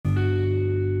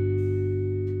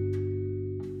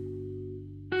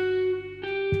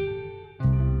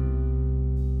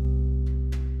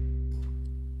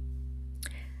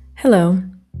Hello,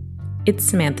 it's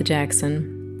Samantha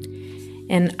Jackson,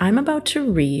 and I'm about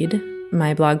to read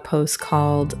my blog post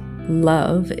called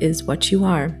Love is What You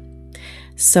Are.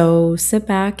 So sit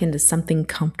back into something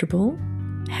comfortable,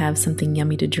 have something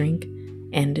yummy to drink,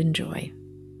 and enjoy.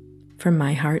 From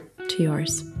my heart to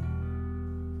yours.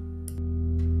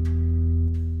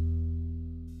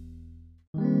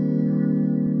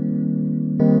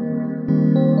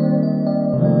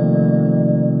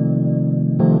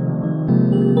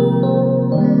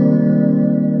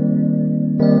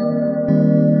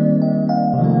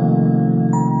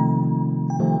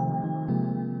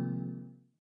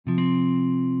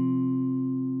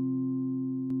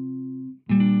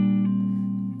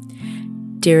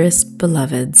 Dearest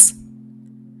beloveds,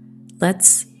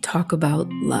 let's talk about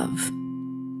love.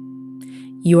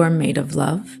 You are made of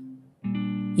love.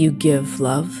 You give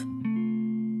love.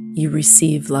 You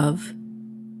receive love.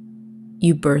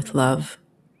 You birth love.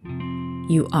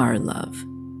 You are love.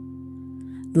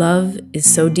 Love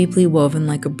is so deeply woven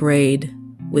like a braid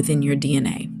within your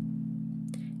DNA.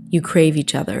 You crave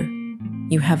each other.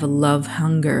 You have a love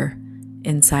hunger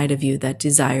inside of you that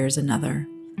desires another.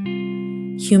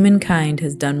 Humankind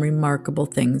has done remarkable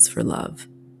things for love,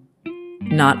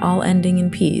 not all ending in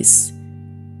peace,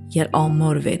 yet all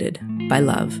motivated by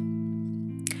love.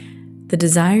 The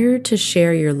desire to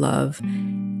share your love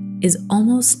is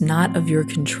almost not of your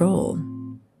control.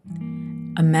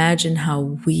 Imagine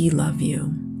how we love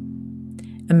you.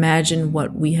 Imagine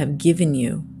what we have given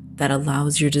you that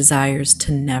allows your desires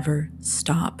to never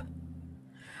stop.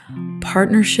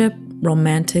 Partnership,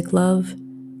 romantic love,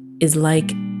 is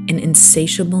like an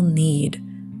insatiable need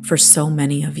for so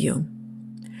many of you.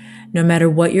 No matter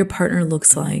what your partner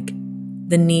looks like,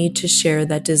 the need to share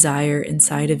that desire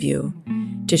inside of you,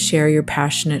 to share your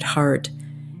passionate heart,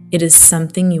 it is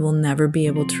something you will never be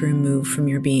able to remove from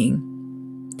your being.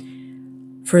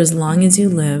 For as long as you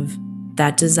live,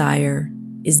 that desire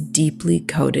is deeply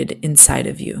coded inside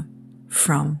of you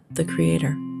from the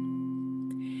Creator.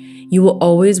 You will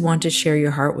always want to share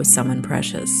your heart with someone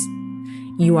precious.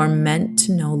 You are meant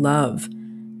to know love,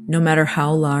 no matter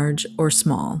how large or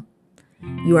small.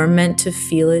 You are meant to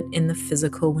feel it in the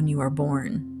physical when you are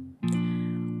born.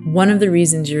 One of the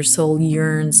reasons your soul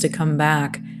yearns to come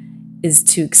back is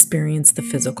to experience the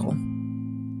physical.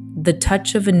 The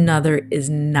touch of another is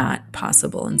not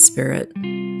possible in spirit.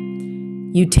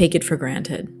 You take it for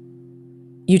granted.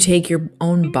 You take your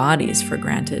own bodies for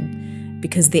granted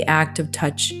because the act of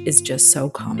touch is just so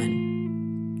common.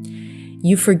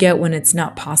 You forget when it's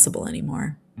not possible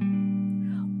anymore.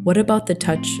 What about the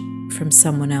touch from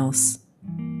someone else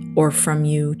or from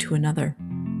you to another?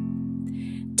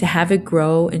 To have it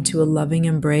grow into a loving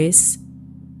embrace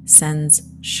sends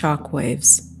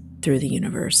shockwaves through the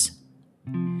universe.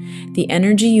 The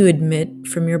energy you emit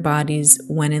from your bodies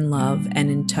when in love and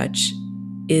in touch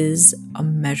is a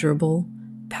measurable,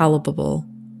 palpable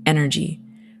energy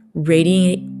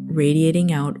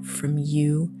radiating out from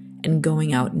you and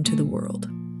going out into the world.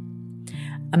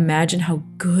 Imagine how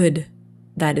good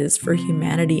that is for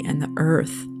humanity and the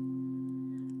earth.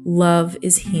 Love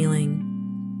is healing.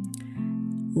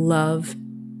 Love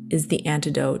is the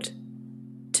antidote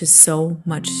to so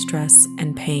much stress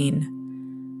and pain.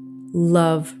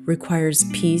 Love requires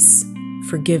peace,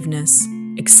 forgiveness,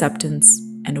 acceptance,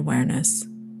 and awareness.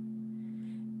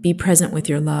 Be present with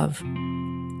your love.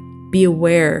 Be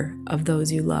aware of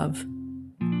those you love.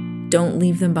 Don't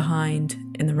leave them behind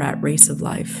in the rat race of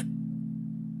life.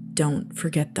 Don't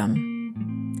forget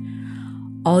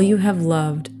them. All you have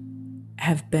loved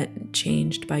have been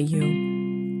changed by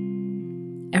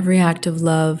you. Every act of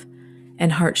love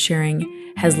and heart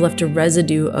sharing has left a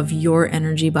residue of your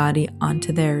energy body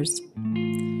onto theirs.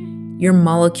 Your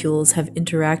molecules have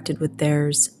interacted with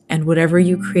theirs, and whatever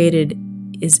you created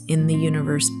is in the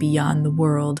universe beyond the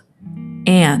world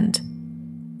and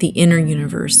the inner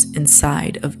universe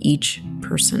inside of each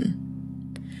person.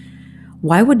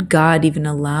 Why would God even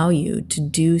allow you to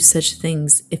do such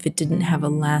things if it didn't have a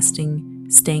lasting,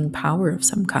 staying power of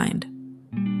some kind?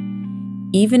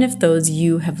 Even if those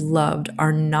you have loved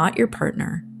are not your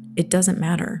partner, it doesn't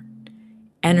matter.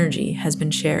 Energy has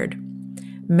been shared,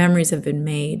 memories have been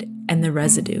made, and the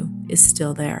residue is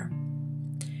still there.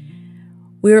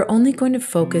 We are only going to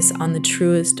focus on the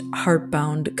truest,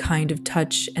 heart-bound kind of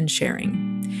touch and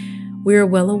sharing. We are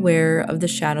well aware of the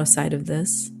shadow side of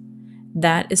this.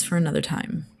 That is for another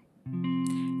time.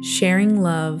 Heart-sharing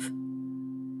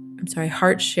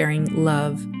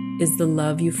love is the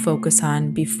love you focus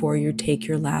on before you take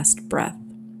your last breath.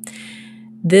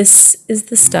 This is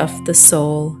the stuff the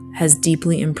soul has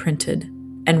deeply imprinted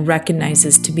and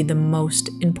recognizes to be the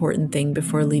most important thing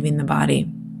before leaving the body.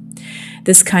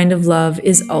 This kind of love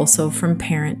is also from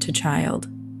parent to child.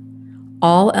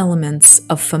 All elements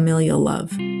of familial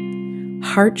love.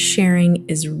 Heart sharing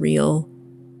is real,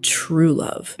 true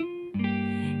love.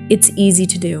 It's easy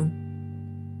to do.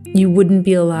 You wouldn't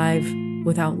be alive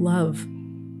without love.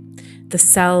 The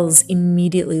cells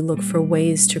immediately look for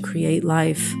ways to create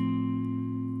life.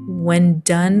 When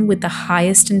done with the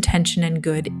highest intention and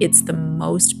good, it's the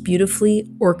most beautifully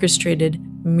orchestrated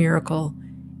miracle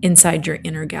inside your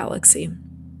inner galaxy.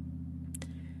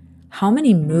 How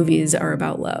many movies are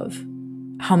about love?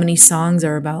 How many songs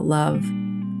are about love?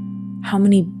 How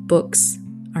many books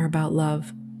are about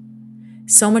love?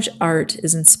 So much art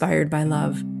is inspired by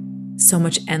love. So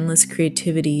much endless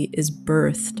creativity is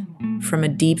birthed from a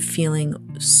deep feeling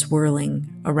swirling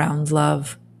around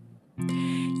love.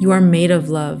 You are made of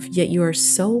love, yet you are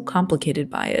so complicated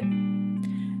by it.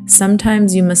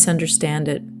 Sometimes you misunderstand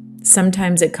it.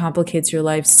 Sometimes it complicates your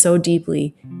life so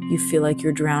deeply you feel like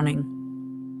you're drowning.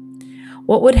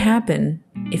 What would happen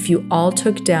if you all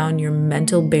took down your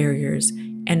mental barriers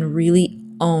and really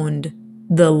owned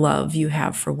the love you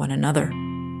have for one another?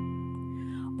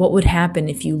 What would happen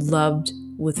if you loved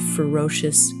with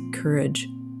ferocious courage?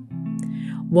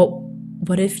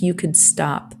 What if you could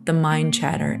stop the mind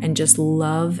chatter and just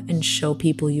love and show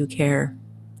people you care?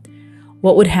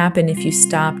 What would happen if you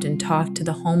stopped and talked to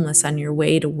the homeless on your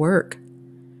way to work?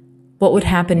 What would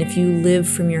happen if you lived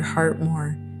from your heart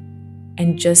more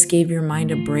and just gave your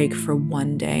mind a break for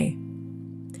one day?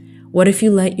 What if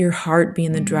you let your heart be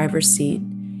in the driver's seat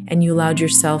and you allowed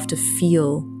yourself to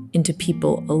feel into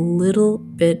people a little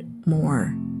bit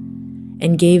more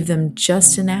and gave them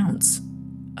just an ounce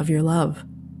of your love?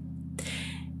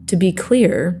 To be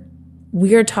clear,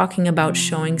 we are talking about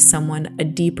showing someone a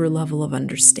deeper level of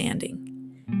understanding,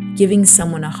 giving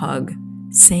someone a hug,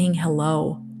 saying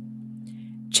hello,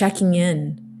 checking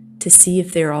in to see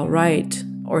if they're all right,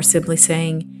 or simply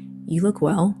saying, "You look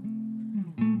well."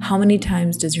 How many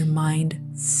times does your mind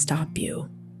stop you?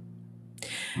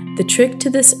 The trick to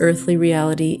this earthly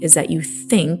reality is that you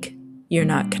think you're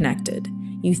not connected.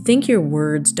 You think your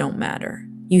words don't matter.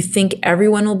 You think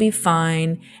everyone will be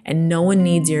fine and no one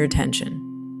needs your attention.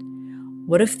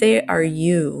 What if they are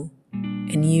you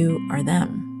and you are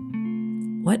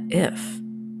them? What if?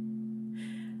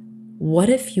 What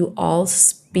if you all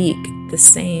speak the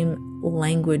same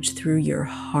language through your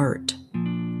heart?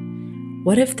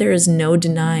 What if there is no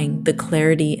denying the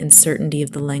clarity and certainty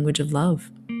of the language of love?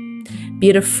 Be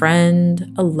it a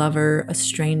friend, a lover, a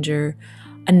stranger,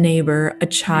 a neighbor, a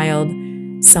child,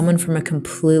 someone from a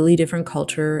completely different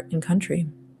culture and country.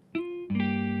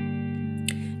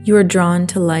 You are drawn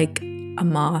to like a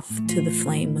moth to the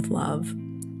flame with love.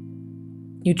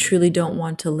 You truly don't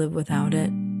want to live without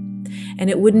it, and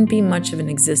it wouldn't be much of an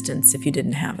existence if you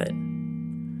didn't have it.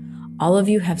 All of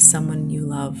you have someone you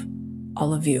love,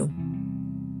 all of you.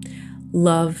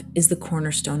 Love is the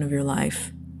cornerstone of your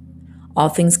life. All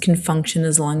things can function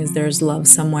as long as there is love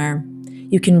somewhere.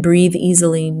 You can breathe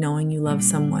easily knowing you love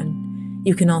someone.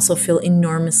 You can also feel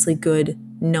enormously good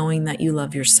knowing that you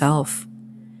love yourself,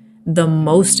 the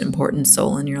most important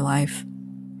soul in your life,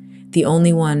 the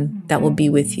only one that will be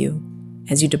with you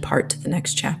as you depart to the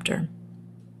next chapter.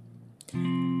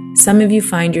 Some of you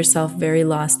find yourself very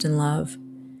lost in love.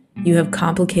 You have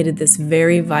complicated this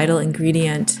very vital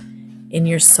ingredient in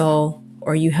your soul,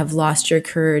 or you have lost your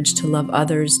courage to love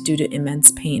others due to immense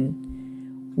pain.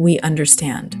 We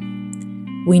understand.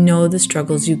 We know the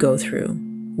struggles you go through.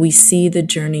 We see the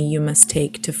journey you must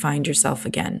take to find yourself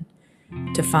again,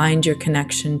 to find your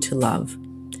connection to love.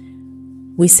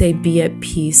 We say be at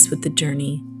peace with the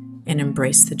journey and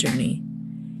embrace the journey.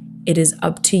 It is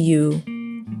up to you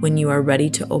when you are ready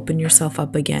to open yourself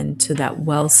up again to that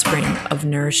wellspring of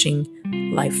nourishing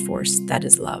life force that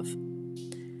is love.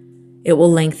 It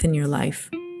will lengthen your life.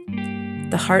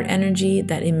 The heart energy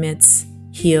that emits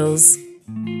heals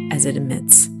as it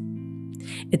emits.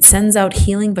 It sends out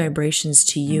healing vibrations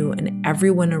to you and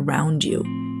everyone around you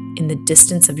in the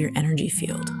distance of your energy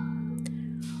field.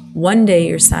 One day,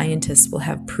 your scientists will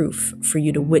have proof for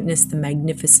you to witness the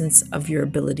magnificence of your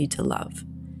ability to love.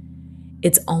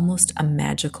 It's almost a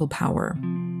magical power.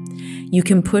 You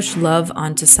can push love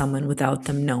onto someone without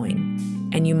them knowing,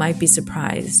 and you might be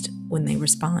surprised when they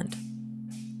respond.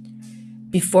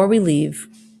 Before we leave,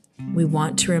 we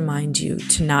want to remind you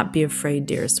to not be afraid,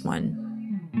 dearest one.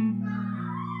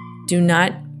 Do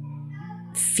not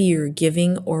fear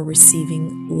giving or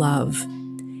receiving love.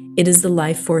 It is the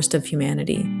life force of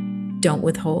humanity. Don't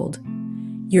withhold.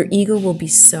 Your ego will be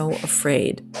so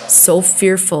afraid, so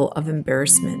fearful of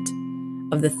embarrassment,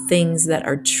 of the things that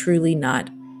are truly not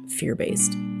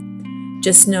fear-based.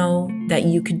 Just know that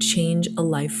you could change a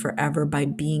life forever by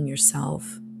being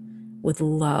yourself, with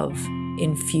love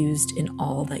infused in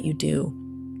all that you do.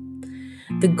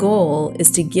 The goal is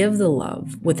to give the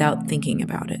love without thinking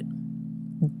about it.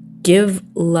 Give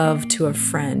love to a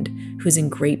friend who's in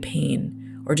great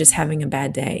pain or just having a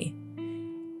bad day.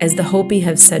 As the Hopi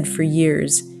have said for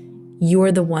years, you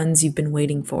are the ones you've been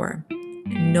waiting for.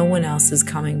 No one else is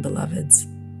coming, beloveds.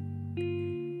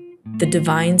 The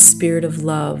divine spirit of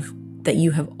love that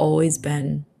you have always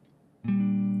been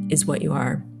is what you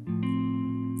are.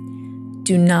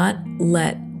 Do not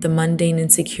let the mundane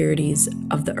insecurities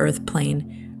of the earth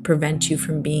plane prevent you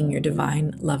from being your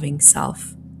divine, loving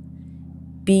self.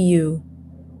 Be you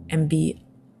and be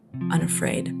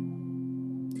unafraid.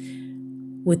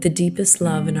 With the deepest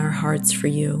love in our hearts for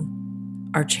you,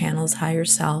 our channel's higher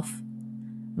self,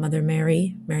 Mother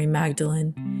Mary, Mary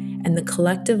Magdalene, and the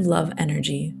collective love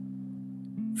energy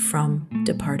from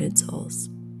departed souls.